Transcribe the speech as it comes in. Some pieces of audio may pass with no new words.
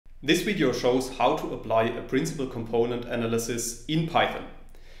This video shows how to apply a principal component analysis in Python.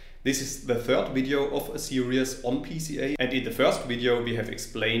 This is the third video of a series on PCA, and in the first video we have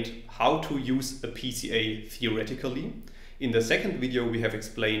explained how to use a PCA theoretically. In the second video we have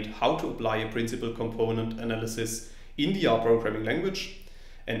explained how to apply a principal component analysis in the R programming language.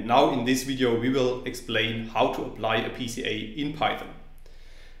 And now in this video we will explain how to apply a PCA in Python.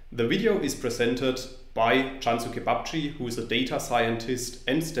 The video is presented by Cansu, who is a data scientist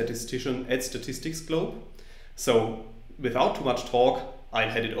and statistician at Statistics Globe. So without too much talk, I'll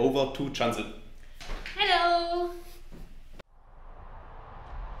hand it over to Cansu. Hello!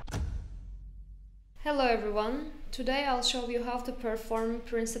 Hello everyone. Today I'll show you how to perform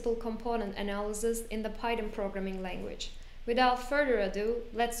principal component analysis in the Python programming language. Without further ado,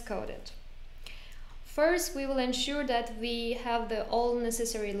 let's code it. First, we will ensure that we have all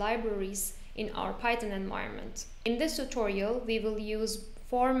necessary libraries in our Python environment. In this tutorial, we will use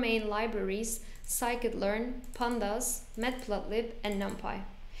four main libraries: scikit-learn, pandas, matplotlib, and numpy.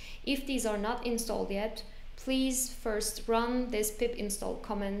 If these are not installed yet, please first run these pip install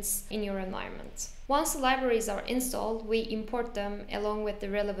commands in your environment. Once the libraries are installed, we import them along with the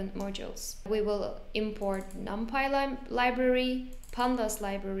relevant modules. We will import numpy library, pandas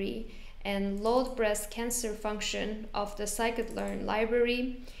library, and load breast cancer function of the scikit-learn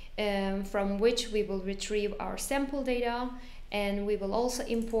library, from which we will retrieve our sample data, and we will also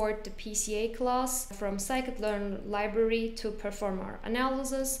import the PCA class from scikit-learn library to perform our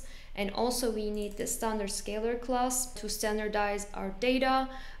analysis. And also we need the StandardScaler class to standardize our data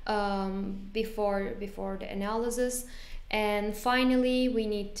before the analysis. And finally we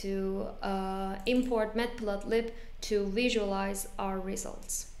need to import matplotlib to visualize our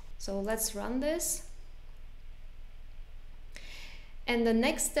results. So let's run this. And the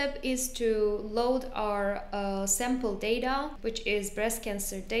next step is to load our sample data, which is breast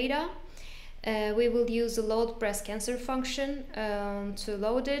cancer data. We will use the load breast cancer function to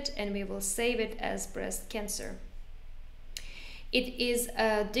load it, and we will save it as breast cancer. It is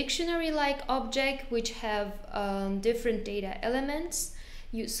a dictionary-like object which have different data elements.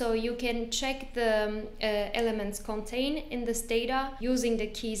 So you can check the elements contained in this data using the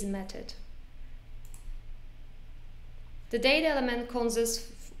keys method. The data element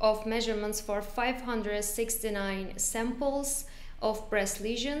consists of measurements for 569 samples of breast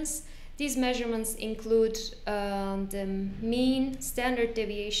lesions. These measurements include the mean, standard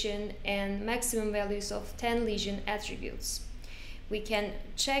deviation, and maximum values of 10 lesion attributes. We can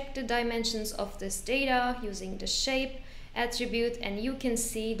check the dimensions of this data using the shape attribute, and you can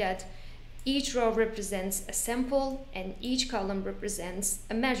see that each row represents a sample and each column represents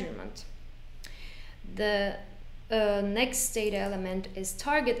a measurement. The next data element is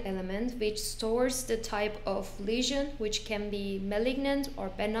target element, which stores the type of lesion, which can be malignant or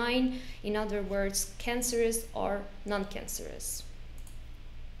benign, in other words cancerous or non-cancerous.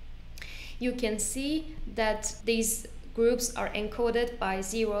 You can see that these groups are encoded by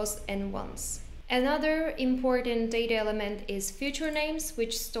zeros and ones. Another important data element is feature names,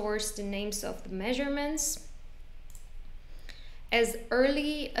 which stores the names of the measurements. As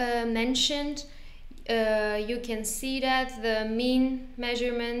early mentioned, you can see that the mean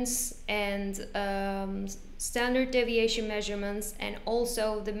measurements and standard deviation measurements, and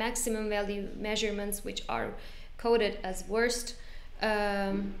also the maximum value measurements, which are coded as worst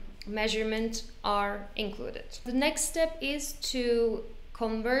measurement, are included. The next step is to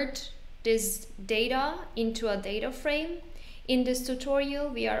convert this data into a data frame. In this tutorial,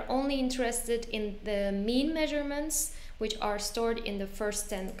 we are only interested in the mean measurements, which are stored in the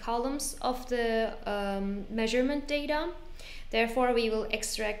first 10 columns of the measurement data. Therefore, we will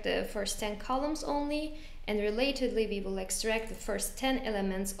extract the first 10 columns only, and relatedly, we will extract the first 10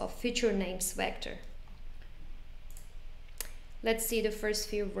 elements of feature names vector. Let's see the first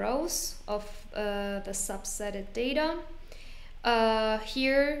few rows of the subsetted data.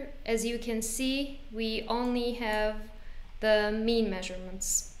 Here, as you can see, we only have the mean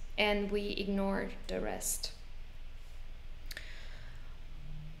measurements and we ignore the rest.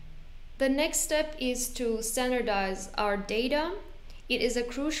 The next step is to standardize our data. It is a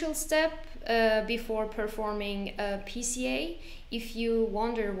crucial step before performing a PCA. If you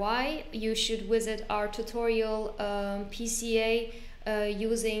wonder why, you should visit our tutorial PCA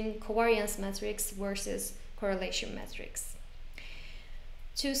using covariance matrix versus correlation matrix.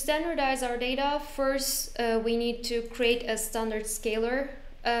 To standardize our data, first we need to create a StandardScaler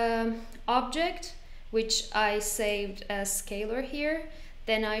object, which I saved as scalar here.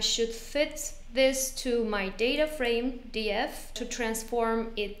 Then I should fit this to my DataFrame DF to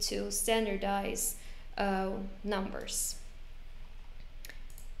transform it to standardize numbers.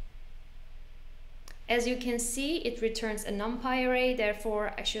 As you can see, it returns a numpy array,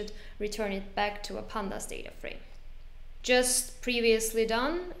 therefore I should return it back to a pandas data frame. Just previously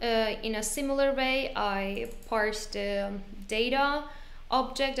done, in a similar way, I parsed the data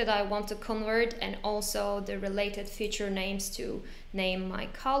object that I want to convert and also the related feature names to name my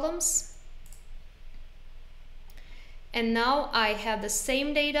columns. And now I have the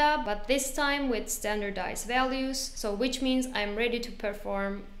same data, but this time with standardized values, so which means I'm ready to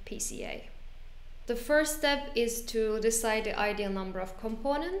perform PCA. The first step is to decide the ideal number of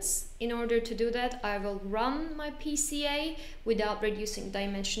components. In order to do that, I will run my PCA without reducing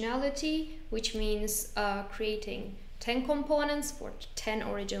dimensionality, which means creating 10 components for 10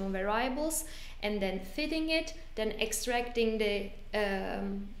 original variables and then fitting it, then extracting the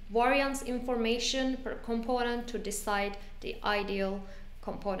variance information per component to decide the ideal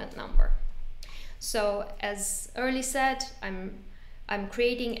component number. So as earlier said, I'm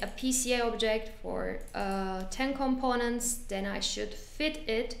creating a PCA object for 10 components, then I should fit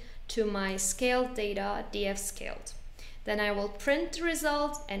it to my scaled data DF scaled. Then I will print the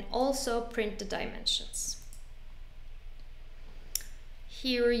result and also print the dimensions.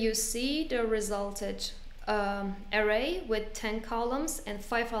 Here you see the resulted array with 10 columns and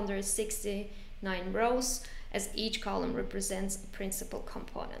 569 rows, as each column represents a principal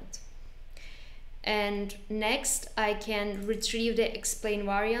component. And next I can retrieve the explain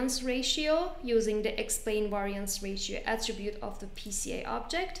variance ratio using the explain variance ratio attribute of the PCA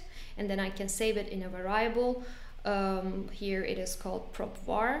object, and then I can save it in a variable. Here it is called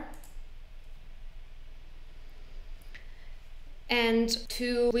prop_var. And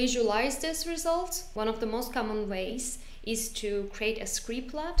to visualize this result, one of the most common ways is to create a Scree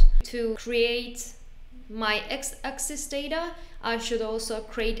plot. To create my x-axis data, I should also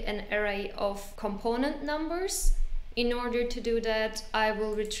create an array of component numbers. In order to do that, I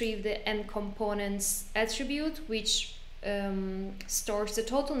will retrieve the nComponents attribute, which stores the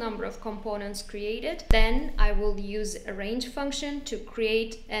total number of components created. Then I will use a range function to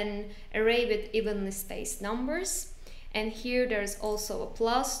create an array with evenly spaced numbers. And here there's also a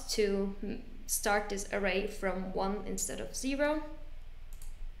plus to start this array from 1 instead of 0.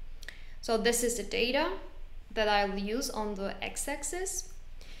 So this is the data that I'll use on the x-axis.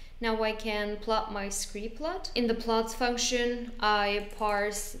 Now I can plot my Scree plot. In the plot function, I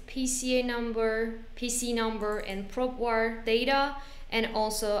parse PCA number, PC number, and prop_var data, and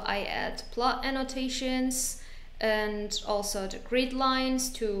also I add plot annotations and also the grid lines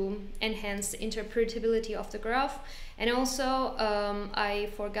to enhance the interpretability of the graph. And also I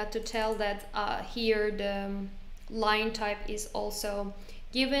forgot to tell that here the line type is also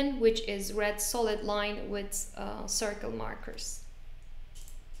given, which is red solid line with circle markers.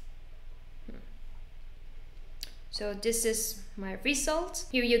 So this is my result.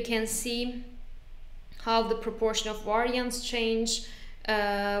 Here you can see how the proportion of variance change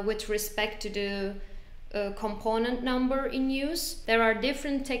with respect to the component number in use. There are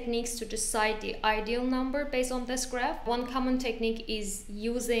different techniques to decide the ideal number based on this graph. One common technique is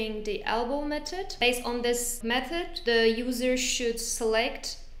using the elbow method. Based on this method, the user should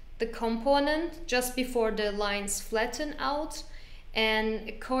select the component just before the lines flatten out, and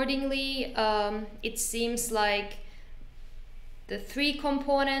accordingly it seems like the 3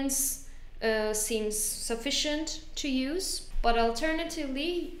 components seems sufficient to use. But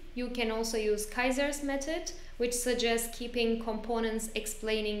alternatively, you can also use Kaisers method, which suggests keeping components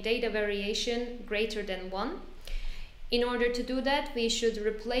explaining data variation greater than 1. In order to do that, we should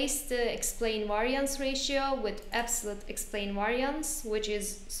replace the explain variance ratio with absolute explain variance, which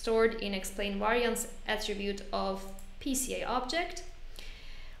is stored in explain variance attribute of PCA object.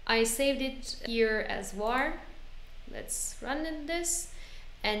 I saved it here as var. Let's run this.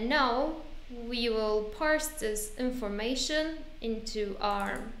 And now we will parse this information into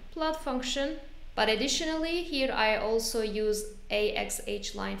our plot function, but additionally here I also use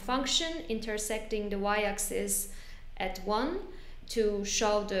axhline function intersecting the y-axis at 1 to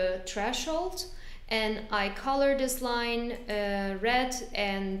show the threshold, and I color this line red,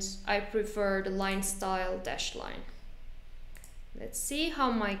 and I prefer the line style dashed line. Let's see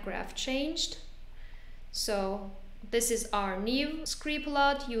how my graph changed. So this is our new Scree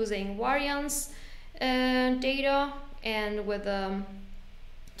plot using variance data and with a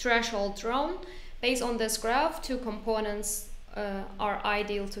threshold drawn. Based on this graph, 2 components are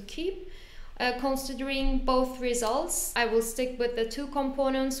ideal to keep. Considering both results, I will stick with the 2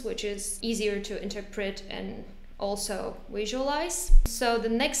 components, which is easier to interpret and also visualize. So the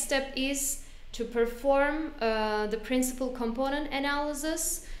next step is to perform the principal component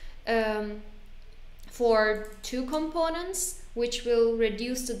analysis for 2 components. which will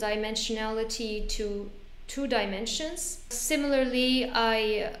reduce the dimensionality to 2 dimensions. Similarly,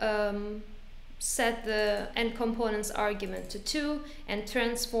 I set the end components argument to 2 and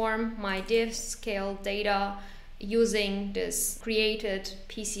transform my div scale data using this created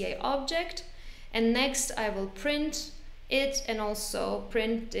PCA object. And next I will print it and also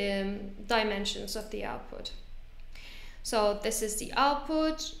print the dimensions of the output. So this is the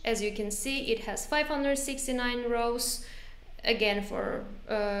output. As you can see, it has 569 rows, again for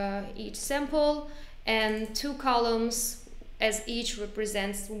each sample, and 2 columns as each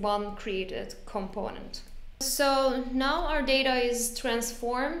represents 1 created component. So now our data is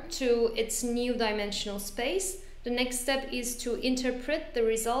transformed to its new dimensional space. The next step is to interpret the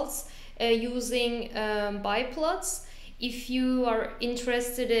results using biplots. If you are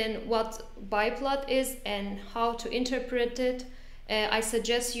interested in what biplot is and how to interpret it, I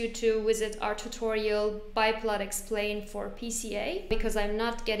suggest you to visit our tutorial Biplot Explained for PCA, because I'm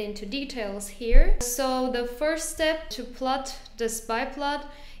not getting into details here. So the first step to plot this biplot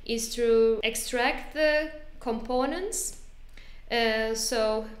is to extract the components.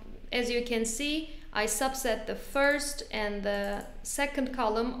 So as you can see, I subset the first and the second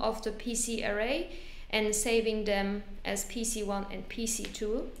column of the PC array and saving them as PC1 and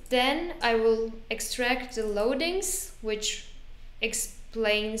PC2. Then I will extract the loadings, which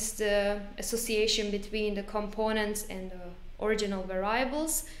explains the association between the components and the original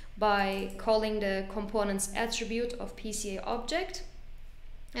variables by calling the components attribute of PCA object.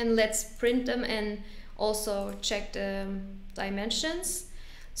 And let's print them and also check the dimensions.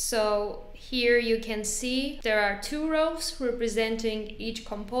 So here you can see there are 2 rows representing each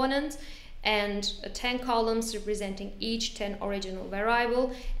component and 10 columns representing each 10 original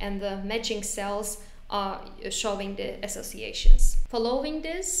variable, and the matching cells are showing the associations. Following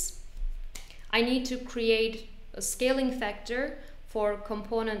this, I need to create a scaling factor for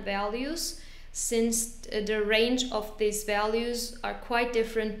component values, since the range of these values are quite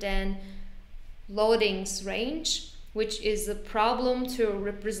different than loadings range, which is a problem to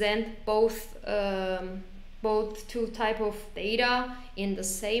represent both 2 type of data in the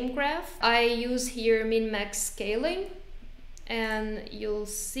same graph. I use here min-max scaling, and you'll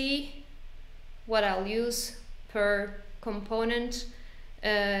see what I'll use per component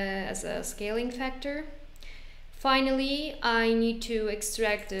as a scaling factor. Finally, I need to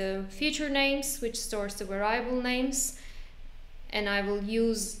extract the feature names, which stores the variable names, and I will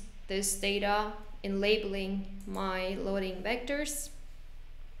use this data in labeling my loading vectors.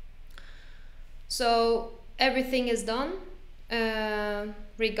 So everything is done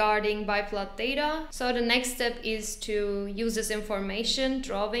regarding biplot data. So the next step is to use this information,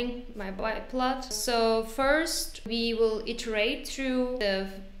 drawing my biplot. So first we will iterate through the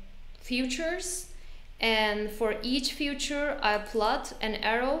futures, and for each future I plot an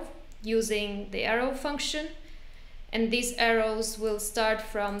arrow using the arrow function, and these arrows will start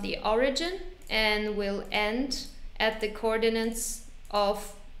from the origin and will end at the coordinates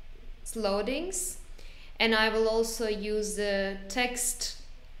of loadings. And I will also use the text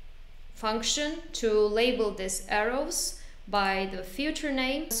function to label these arrows by the future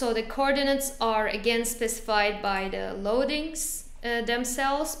name. So the coordinates are again specified by the loadings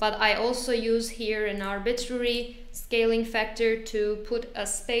themselves, but I also use here an arbitrary scaling factor to put a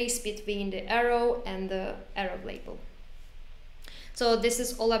space between the arrow and the arrow label. So this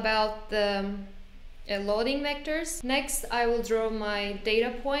is all about the loading vectors. Next, I will draw my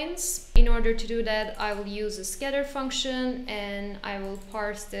data points. In order to do that, I will use a scatter function and I will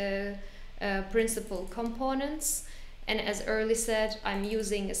parse the principal components. And as earlier said, I'm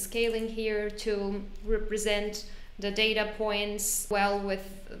using a scaling here to represent the data points well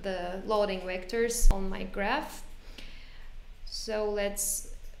with the loading vectors on my graph. So let's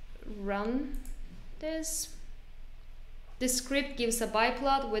run this. This script gives a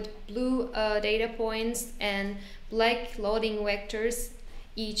biplot with blue data points and black loading vectors,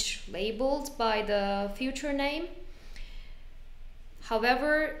 each labeled by the future name.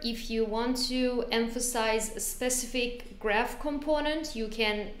 However, if you want to emphasize a specific graph component, you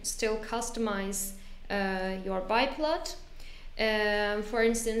can still customize your biplot. For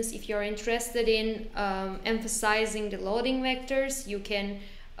instance, if you're interested in emphasizing the loading vectors, you can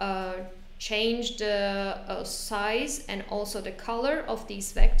change the size and also the color of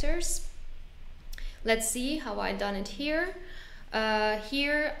these vectors. Let's see how I done it here.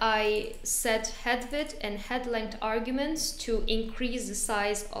 Here I set head width and head length arguments to increase the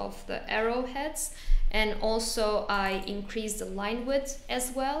size of the arrowheads, and also I increase the line width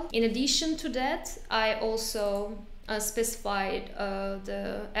as well. In addition to that, I also specified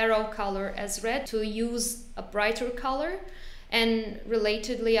the arrow color as red to use a brighter color. And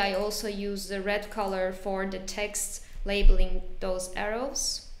relatedly, I also use the red color for the text labeling those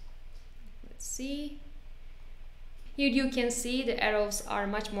arrows. Let's see. Here you can see the arrows are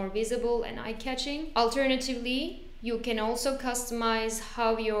much more visible and eye-catching. Alternatively, you can also customize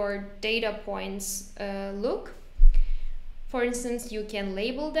how your data points look. For instance, you can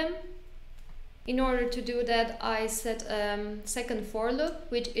label them. In order to do that, I set a second for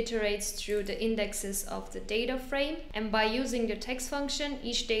loop which iterates through the indexes of the data frame, and by using the text function,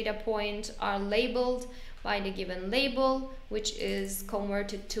 each data point are labeled by the given label, which is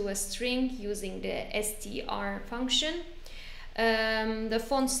converted to a string using the str function. The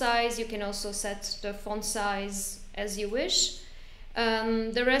font size, you can also set the font size as you wish.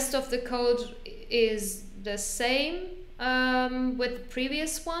 The rest of the code is the same with the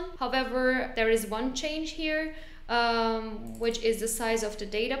previous one. However, there is one change here, which is the size of the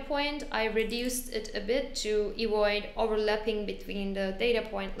data point. I reduced it a bit to avoid overlapping between the data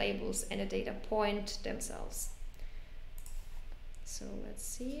point labels and the data point themselves. So let's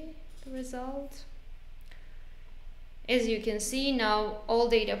see the result. As you can see, now all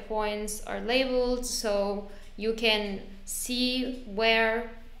data points are labeled, so you can see where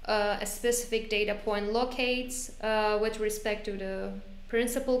a specific data point locates with respect to the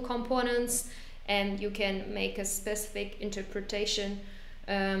principal components, and you can make a specific interpretation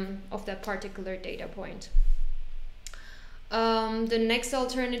of that particular data point. The next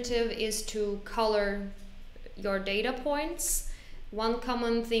alternative is to color your data points. One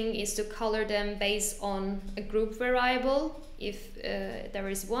common thing is to color them based on a group variable, if there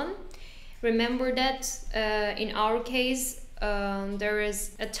is one. Remember that in our case, there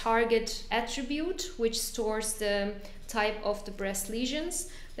is a target attribute which stores the type of the breast lesions.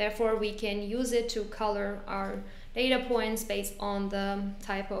 Therefore, we can use it to color our data points based on the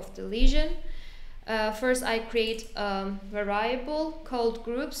type of the lesion. First, I create a variable called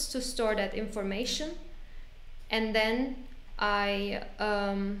groups to store that information, and then I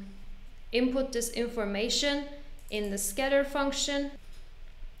input this information in the scatter function.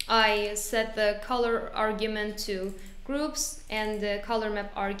 I set the color argument to groups and the color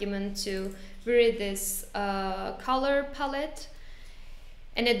map argument to vary this color palette.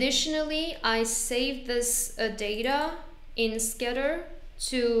 And additionally, I save this data in scatter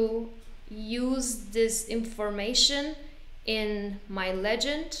to use this information in my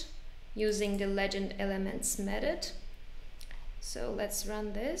legend using the legend elements method. So let's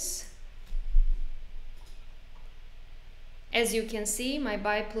run this. As you can see, my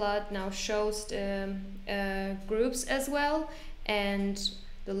Biplot now shows the groups as well, and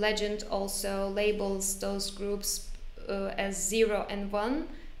the legend also labels those groups as 0 and 1,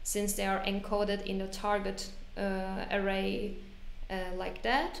 since they are encoded in the target array like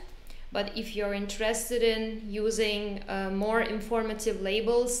that. But if you're interested in using more informative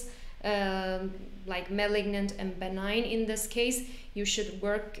labels, like malignant and benign in this case, you should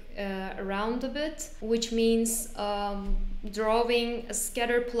work around a bit, which means drawing a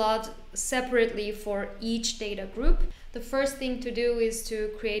scatter plot separately for each data group. The first thing to do is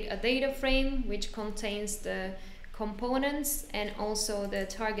to create a data frame which contains the components and also the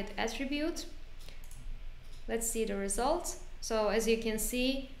target attribute. Let's see the results. So as you can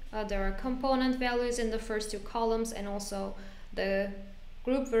see, there are component values in the first two columns and also the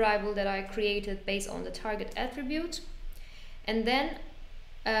group variable that I created based on the target attribute. And then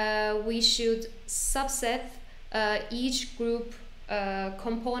we should subset each group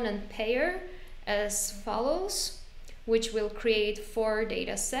component pair as follows, which will create 4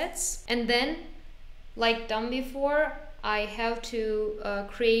 data sets. And then, like done before, I have to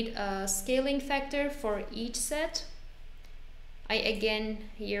create a scaling factor for each set. I again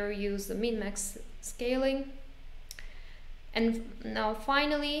here use the min-max scaling. And now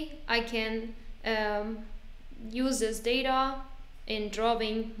finally I can use this data in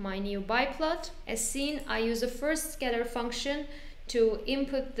drawing my new biplot. As seen, I use the first scatter function to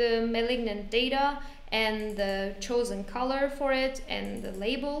input the malignant data and the chosen color for it and the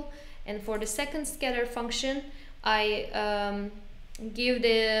label. And for the second scatter function, I give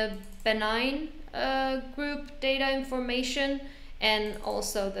the benign group data information and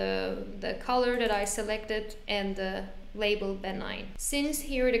also the color that I selected and the label benign. Since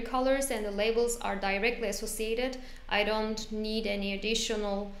here the colors and the labels are directly associated, I don't need any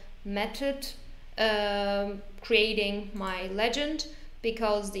additional method creating my legend,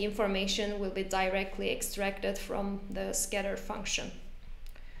 because the information will be directly extracted from the scatter function.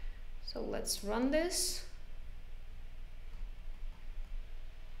 So let's run this.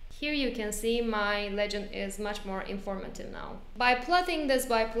 Here you can see my legend is much more informative now. By plotting this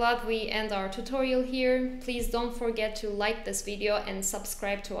biplot, we end our tutorial here. Please don't forget to like this video and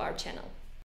subscribe to our channel.